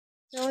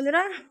তো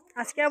বন্ধুরা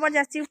আজকে আবার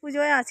যাচ্ছি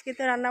পুজোয়। আজকে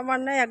তো রান্না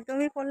বান্না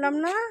একদমই করলাম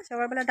না।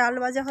 সকালবেলা ডাল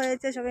ভাজা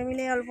হয়েছে, সবাই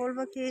মিলে অল্প অল্প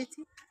খেয়েছি।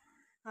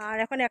 আর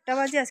এখন 1টা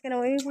বাজে, আজকে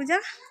নবমী পূজা।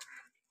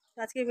 তো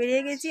আজকে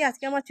বেরিয়ে গেছি।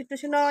 আজকে আমার ছোট্ট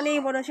সোনাও নেই,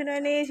 বড় সোনাও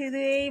নেই, শুধু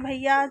এই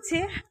ভাইয়া আছে।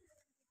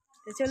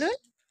 তো চলুন,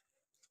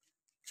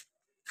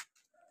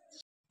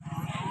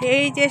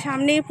 এই যে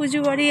সামনেই পুজো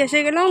বাড়ি এসে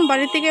গেলাম।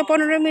 বাড়ি থেকে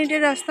 15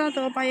 মিনিটের রাস্তা,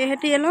 তো পায়ে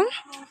হেঁটে এলাম।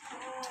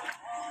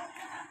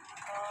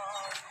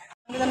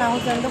 না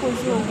হচ্ছে আমি তো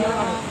কইছি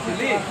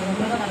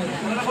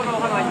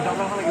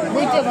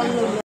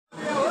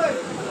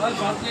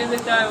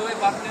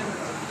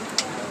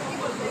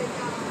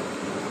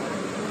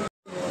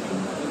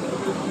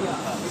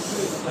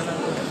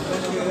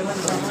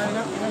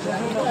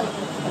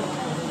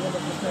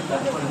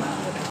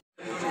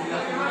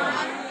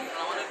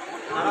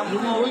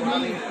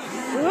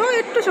ও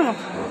একটু সময়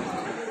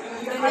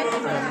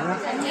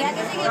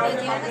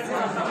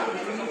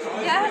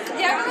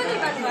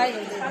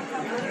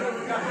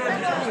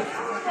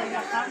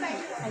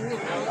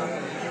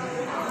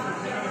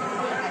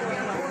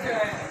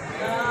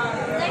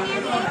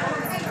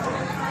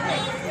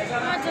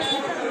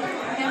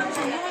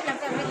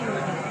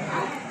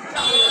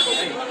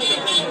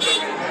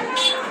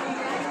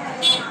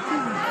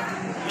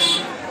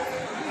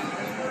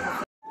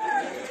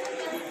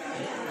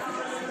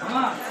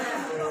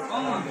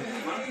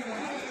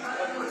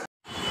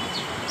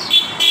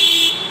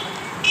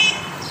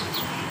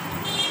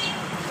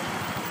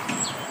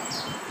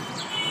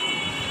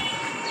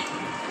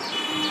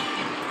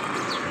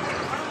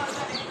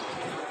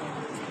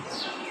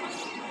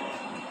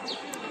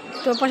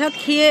তো প্রসাদ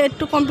খেয়ে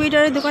একটু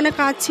কম্পিউটারের দোকানে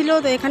কাজ ছিল,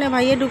 তো এখানে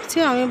ভাইয়ে ঢুকছে,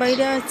 আমি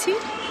বাইরে আছি।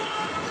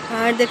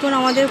 আর দেখুন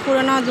আমাদের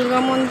পুরানো দুর্গা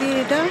মন্দির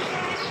এটা।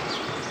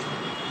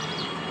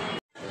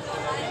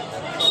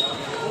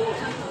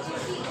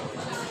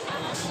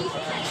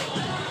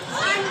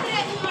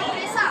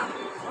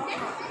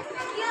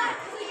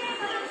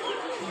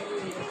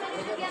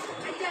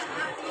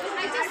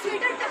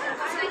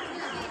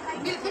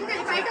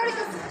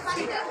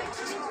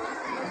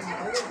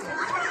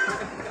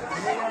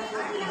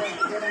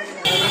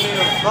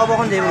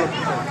 কখন যাইব?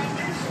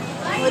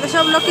 ওই তো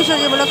সব লক্ষ্মীশ্বর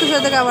যাবো,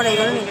 লক্ষ্মীশ্বর থেকে আবার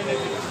এইগুলো নেই।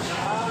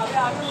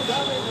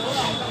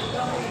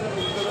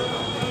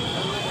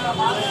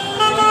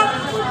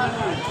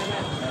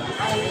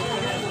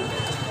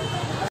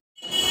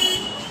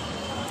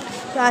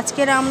 তো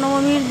আজকে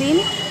রামনবমীর দিন।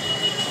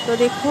 তো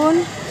দেখুন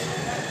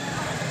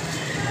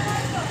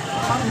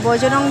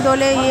বজরং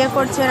দলে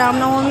করছে,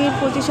 রামনবমীর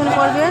প্রতিষ্ঠান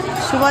করবে,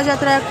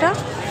 শোভাযাত্রা একটা।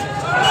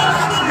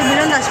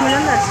 মিলন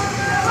দাস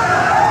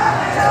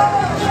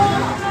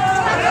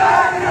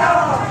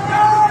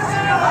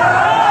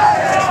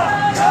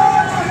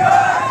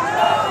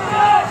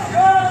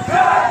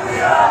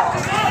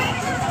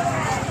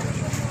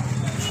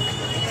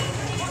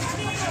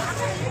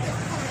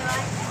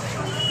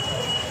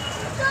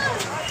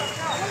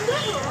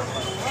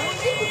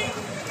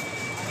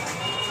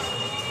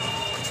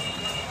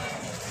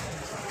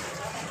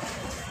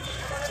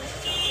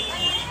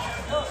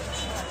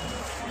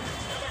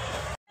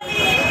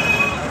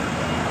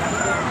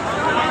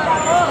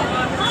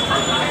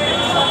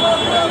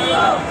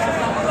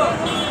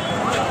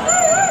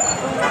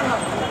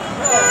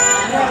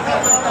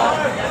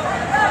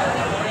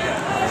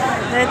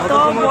তো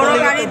বড়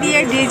গাড়ি দিয়ে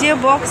ডিজে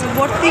বক্স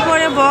ভর্তি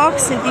করে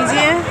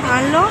ডিজে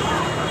আনলো।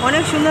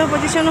 অনেক সুন্দর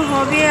প্রতিষ্ঠান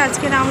হবে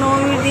আজকে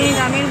রামনবমীর দিন।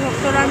 রামের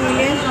ভক্তরা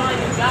মিলে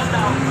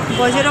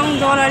বজরং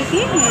দল আর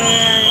কি,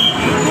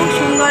 খুব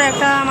সুন্দর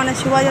একটা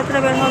শোভাযাত্রা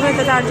বের হবে।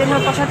 তো তার জন্য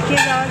প্রসাদ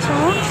খেয়ে যাওয়ার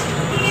সময়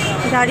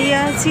দাঁড়িয়ে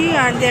আছি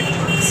আর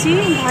দেখছি,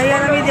 ভাই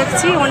আর আমি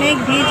দেখছি অনেক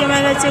ভিড় জমে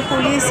গেছে।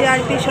 পুলিশ,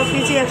 সিআরপি সব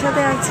কিছু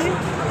একসাথে আছে।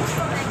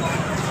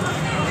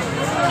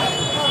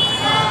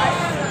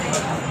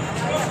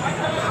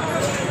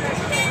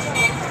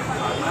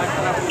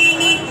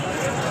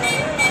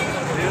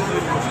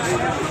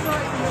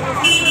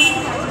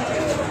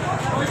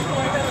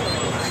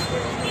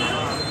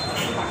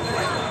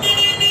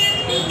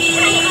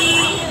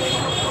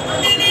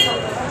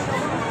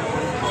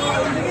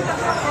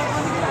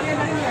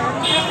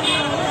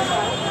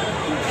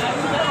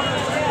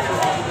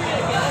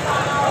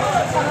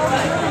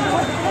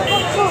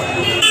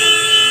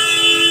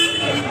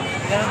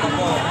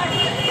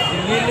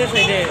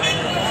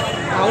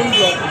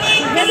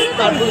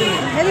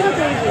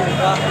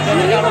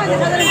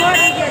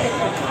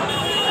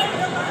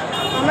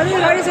 আমাদের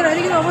গাড়ি ছিল,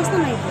 এদিকে অবস্থা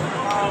নাই।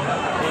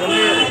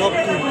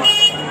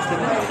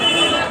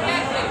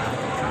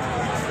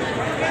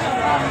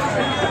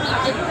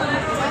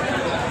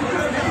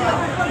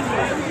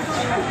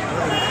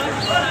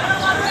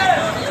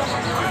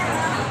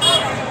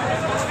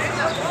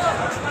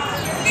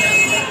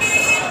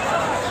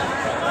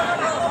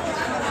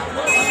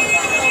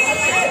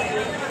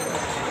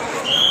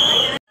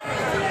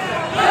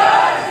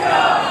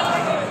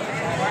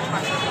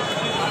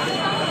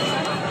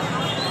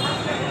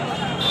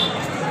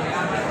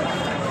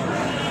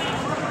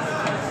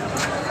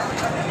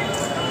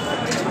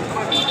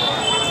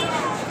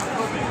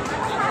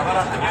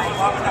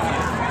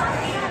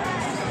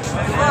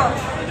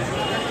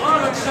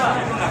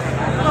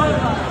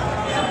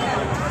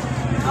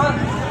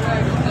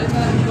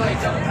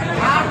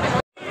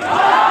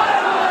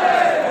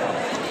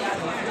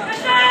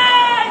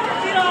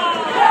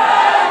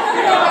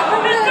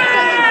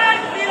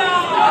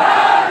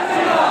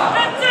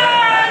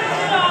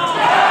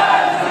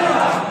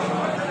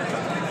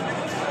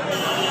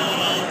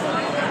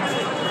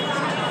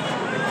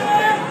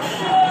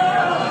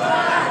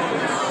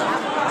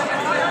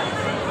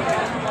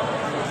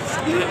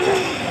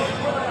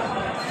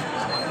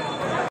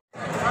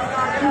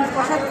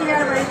 প্রসাদ খেয়ে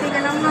আর বাড়িতে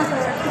গেলাম না, তো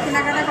একটু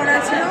কেনাকাটা করা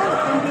ছিল,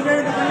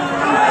 কম্পিউটারের দোকানে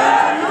গেলাম ভাইয়ের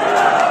জন্য।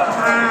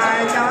 আর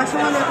যাওয়ার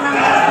সময় দেখলাম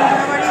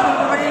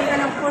দুর্গাবাড়ির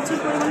এখানে প্রচুর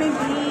পরিমাণে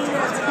ভিড়।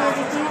 আজকে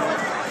দেখি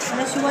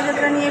মানে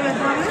শোভাযাত্রা নিয়ে বের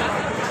হবে,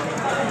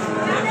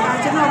 তার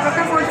জন্য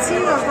অপেক্ষা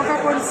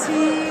করছি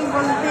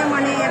বলতে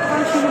মানে এখন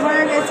শুরু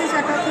হয়ে গেছে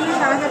 4টা থেকে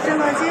 4:30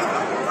 বাজে।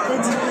 তো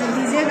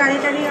ডিজে গাড়ি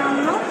টাড়ি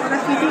আনলো, ওরা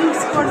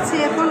ফিটিংস করছে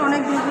এখন,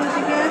 অনেক দূর দূর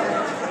থেকে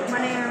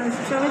মানে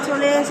সবে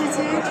চলে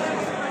এসেছে।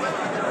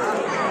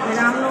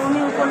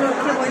 রামনবমী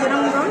উপলক্ষে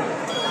বজরং দল,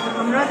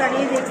 আমরা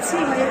দাঁড়িয়ে দেখছি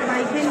ভাইয়ের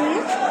বাইকে নিয়ে।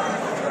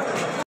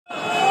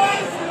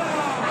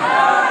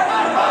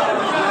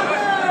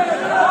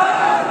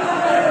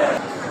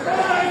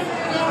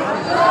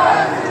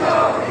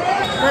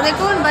 তো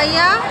দেখুন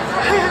ভাইয়া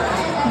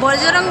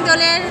বজরং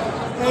দলের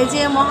এই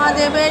যে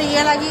মহাদেবের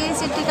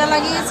লাগিয়েছে, টিকা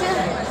লাগিয়েছে।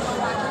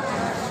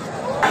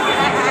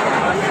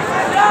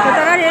 তো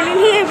তারা রেলি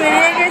নিয়ে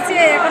বেরিয়ে গেছে,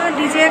 এখনো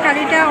ডিজে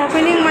গাড়িটা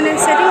ওপেনিং মানে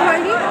সেটিং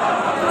হয়নি,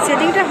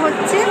 সেটিংটা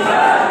হচ্ছে।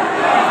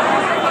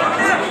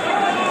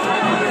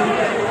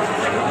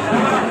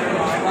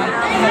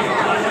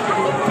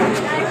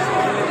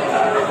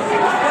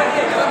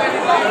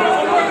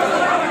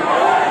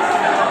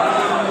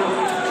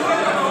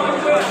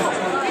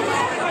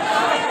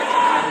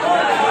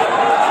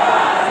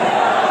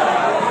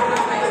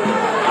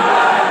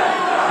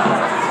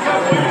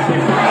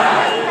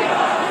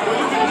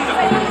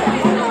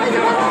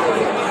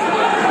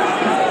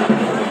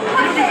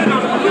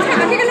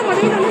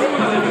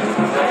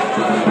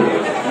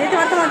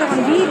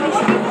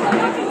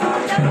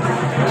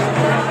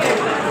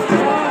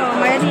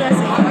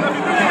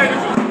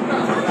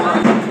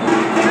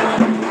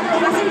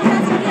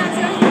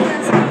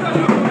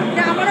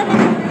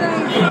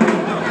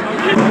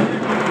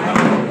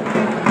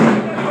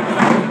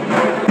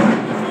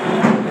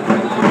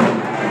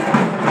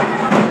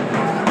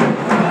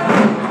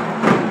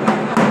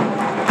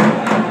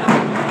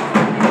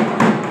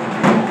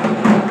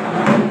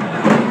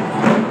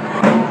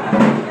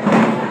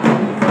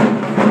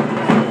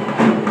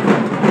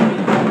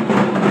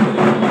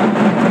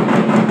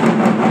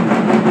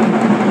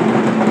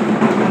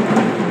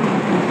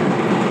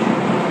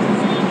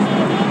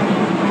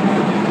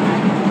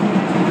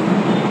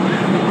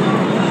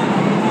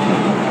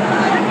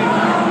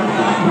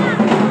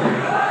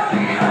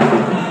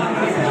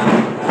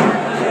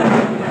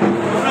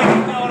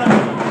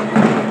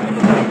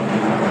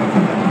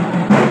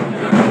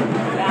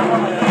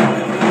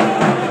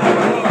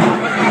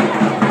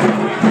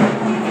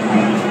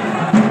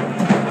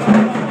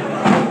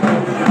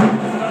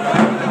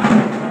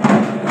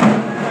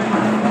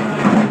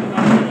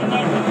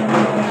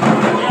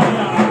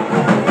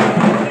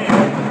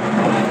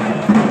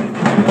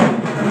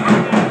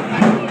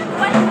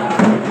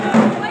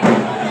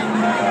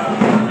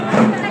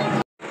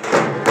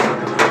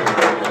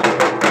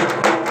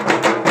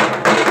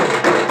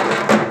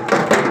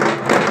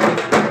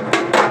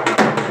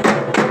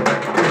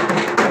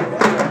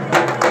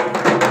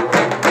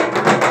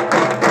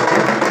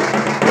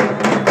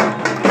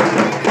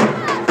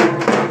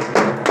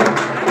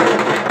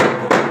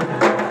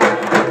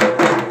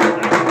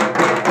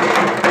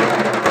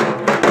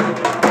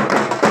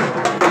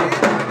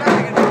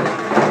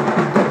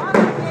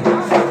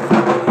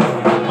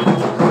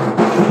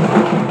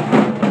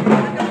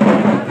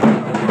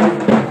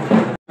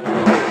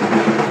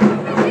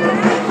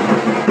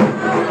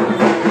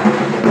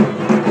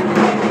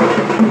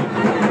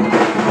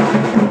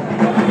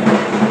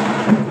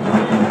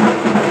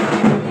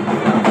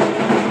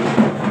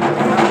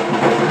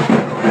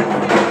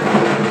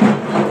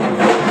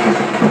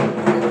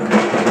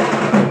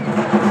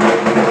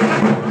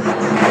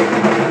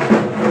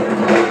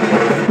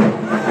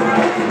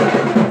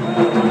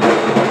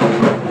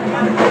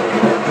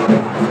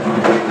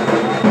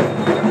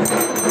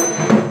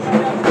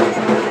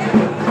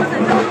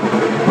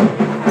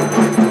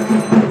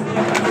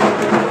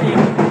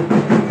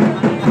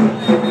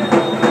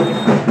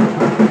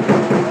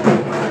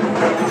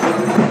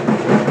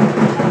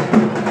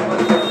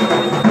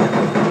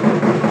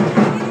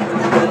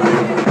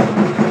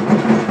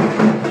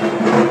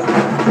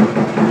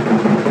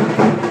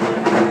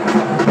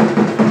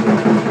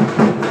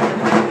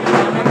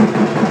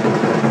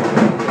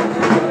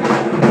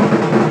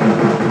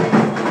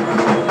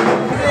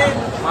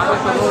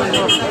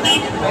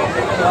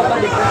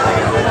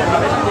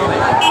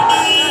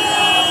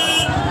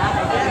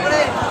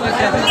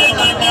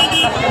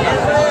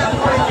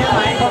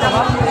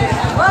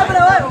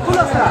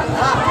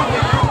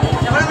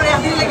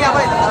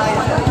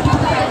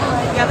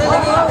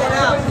 क्या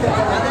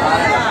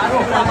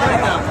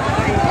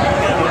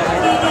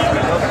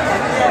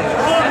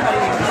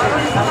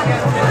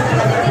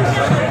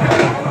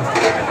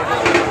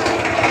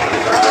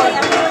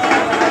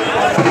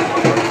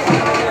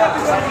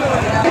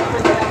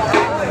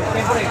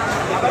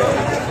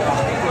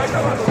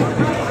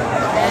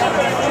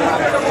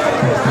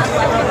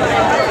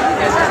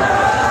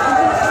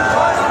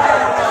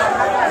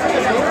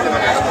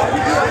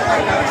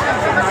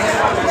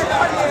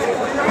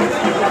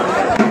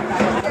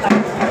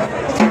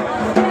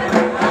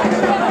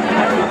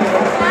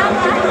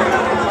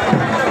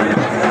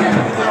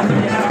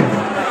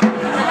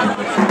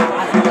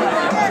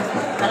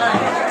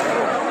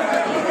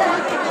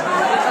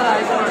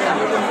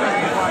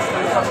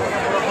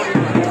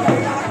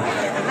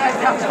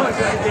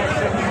দেখতে